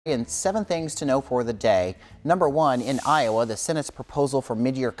And 7 things to know for the day. Number 1, in Iowa, the Senate's proposal for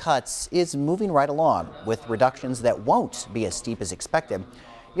mid-year cuts is moving right along, with reductions that won't be as steep as expected.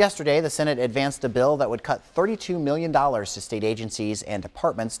 Yesterday, the Senate advanced a bill that would cut $32 million to state agencies and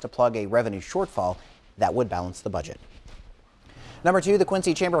departments to plug a revenue shortfall that would balance the budget. Number 2, the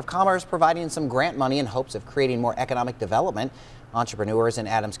Quincy Chamber of Commerce providing some grant money in hopes of creating more economic development. Entrepreneurs in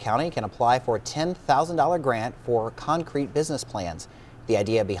Adams County can apply for a $10,000 grant for concrete business plans. The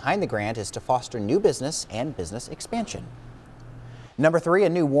idea behind the grant is to foster new business and business expansion. Number 3, a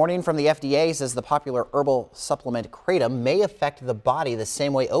new warning from the FDA says the popular herbal supplement kratom may affect the body the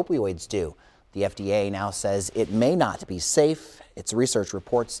same way opioids do. The FDA now says it may not be safe. Its research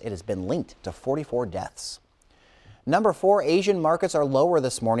reports it has been linked to 44 deaths. Number 4, Asian markets are lower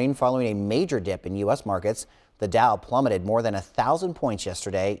this morning following a major dip in U.S. markets. The Dow plummeted more than 1,000 points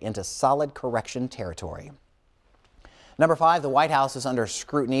yesterday into solid correction territory. Number 5, the White House is under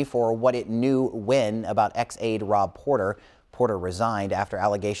scrutiny for what it knew when about ex-aide Rob Porter. Porter resigned after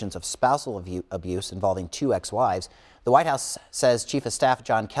allegations of spousal abuse involving 2 ex-wives. The White House says Chief of Staff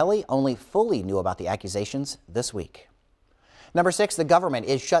John Kelly only fully knew about the accusations this week. Number 6, the government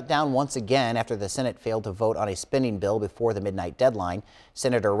is shut down once again after the Senate failed to vote on a spending bill before the midnight deadline.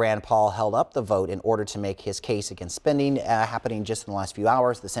 Senator Rand Paul held up the vote in order to make his case against spending. Happening just in the last few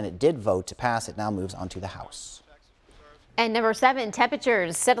hours, the Senate did vote to pass. It now moves on to the House. And number 7,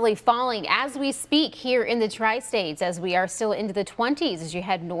 temperatures steadily falling as we speak here in the Tri-States, as we are still into the 20s as you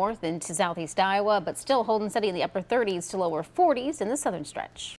head north into southeast Iowa, but still holding steady in the upper 30s to lower 40s in the southern stretch.